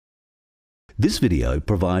This video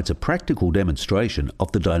provides a practical demonstration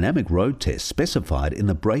of the dynamic road test specified in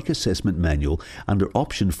the Brake Assessment Manual under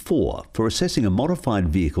Option 4 for assessing a modified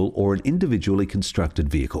vehicle or an individually constructed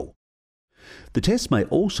vehicle. The test may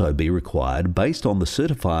also be required based on the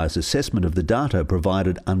certifier's assessment of the data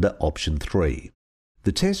provided under Option 3.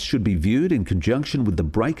 The test should be viewed in conjunction with the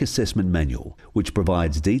Brake Assessment Manual, which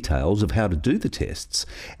provides details of how to do the tests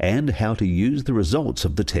and how to use the results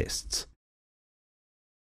of the tests.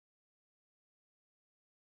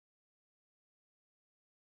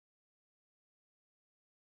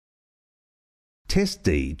 Test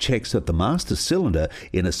D checks that the master cylinder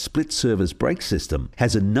in a split-service brake system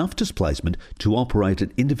has enough displacement to operate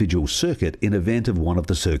an individual circuit in event of one of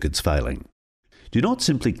the circuits failing. Do not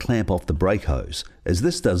simply clamp off the brake hose, as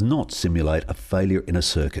this does not simulate a failure in a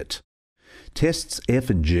circuit. Tests F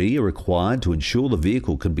and G are required to ensure the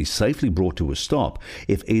vehicle can be safely brought to a stop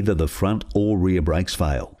if either the front or rear brakes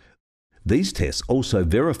fail. These tests also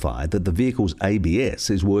verify that the vehicle's ABS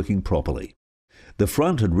is working properly. The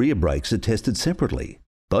front and rear brakes are tested separately.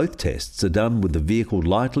 Both tests are done with the vehicle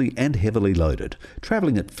lightly and heavily loaded,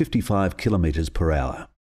 travelling at 55 km per hour.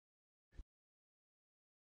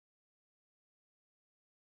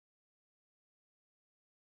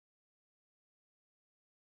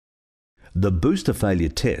 The booster failure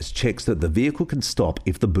test checks that the vehicle can stop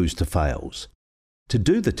if the booster fails. To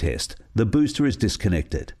do the test, the booster is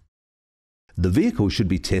disconnected. The vehicle should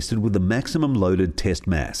be tested with the maximum loaded test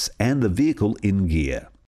mass and the vehicle in gear.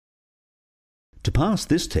 To pass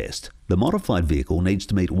this test, the modified vehicle needs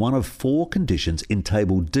to meet one of 4 conditions in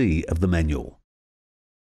Table D of the manual.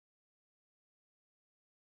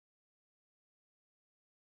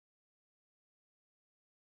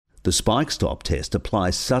 The spike stop test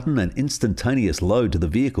applies sudden and instantaneous load to the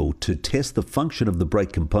vehicle to test the function of the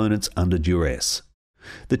brake components under duress.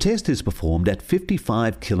 The test is performed at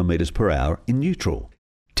 55 km per hour in neutral.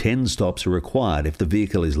 10 stops are required if the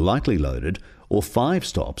vehicle is lightly loaded, or 5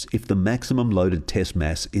 stops if the maximum loaded test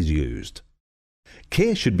mass is used.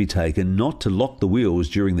 Care should be taken not to lock the wheels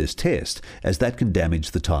during this test, as that can damage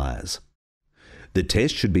the tyres. The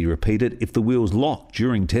test should be repeated if the wheels lock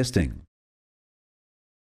during testing.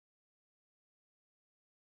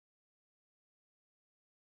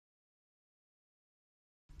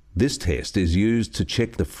 This test is used to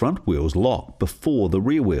check the front wheels lock before the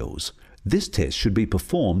rear wheels. This test should be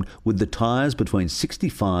performed with the tyres between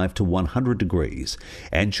 65 to 100 degrees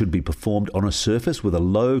and should be performed on a surface with a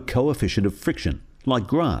low coefficient of friction, like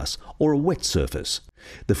grass or a wet surface.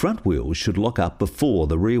 The front wheels should lock up before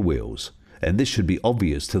the rear wheels, and this should be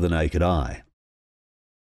obvious to the naked eye.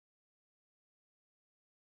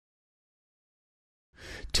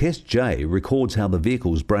 Test J records how the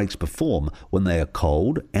vehicle's brakes perform when they are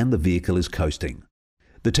cold and the vehicle is coasting.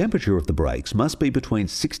 The temperature of the brakes must be between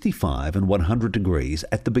 65 and 100 degrees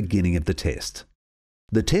at the beginning of the test.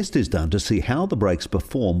 The test is done to see how the brakes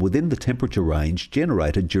perform within the temperature range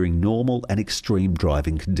generated during normal and extreme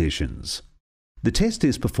driving conditions. The test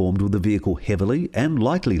is performed with the vehicle heavily and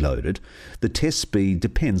lightly loaded. The test speed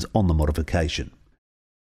depends on the modification.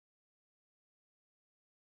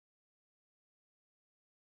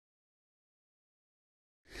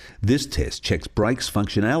 This test checks brakes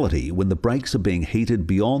functionality when the brakes are being heated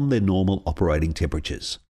beyond their normal operating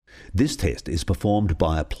temperatures. This test is performed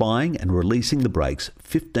by applying and releasing the brakes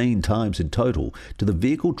 15 times in total to the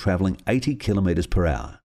vehicle travelling 80 km per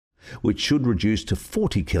hour, which should reduce to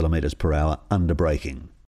 40 km per hour under braking.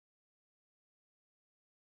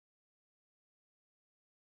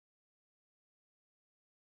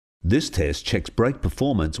 This test checks brake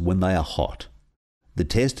performance when they are hot. The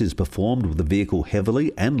test is performed with the vehicle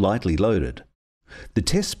heavily and lightly loaded. The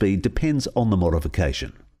test speed depends on the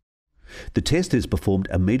modification. The test is performed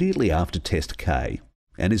immediately after Test K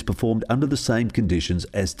and is performed under the same conditions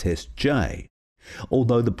as Test J,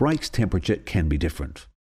 although the brake's temperature can be different.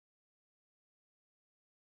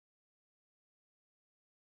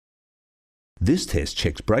 This test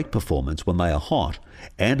checks brake performance when they are hot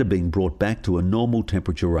and are being brought back to a normal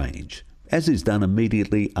temperature range, as is done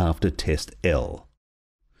immediately after Test L.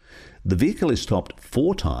 The vehicle is stopped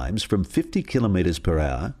 4 times from 50 km per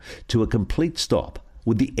hour to a complete stop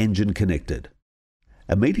with the engine connected.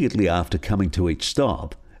 Immediately after coming to each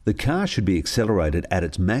stop, the car should be accelerated at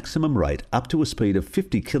its maximum rate up to a speed of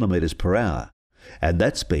 50 km per hour, and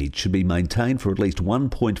that speed should be maintained for at least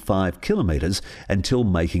 1.5 km until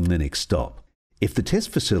making the next stop. If the test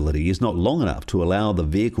facility is not long enough to allow the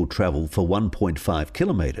vehicle travel for 1.5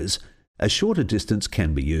 km, a shorter distance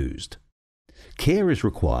can be used. Care is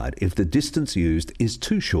required if the distance used is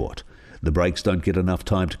too short. The brakes don't get enough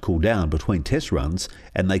time to cool down between test runs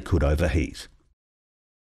and they could overheat.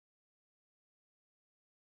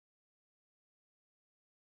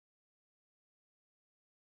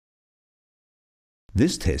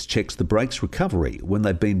 This test checks the brake's recovery when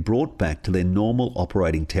they've been brought back to their normal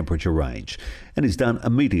operating temperature range and is done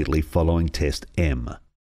immediately following test M.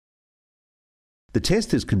 The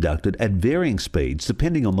test is conducted at varying speeds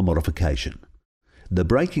depending on the modification. The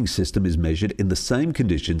braking system is measured in the same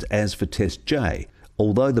conditions as for test J,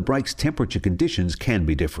 although the brake's temperature conditions can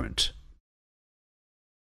be different.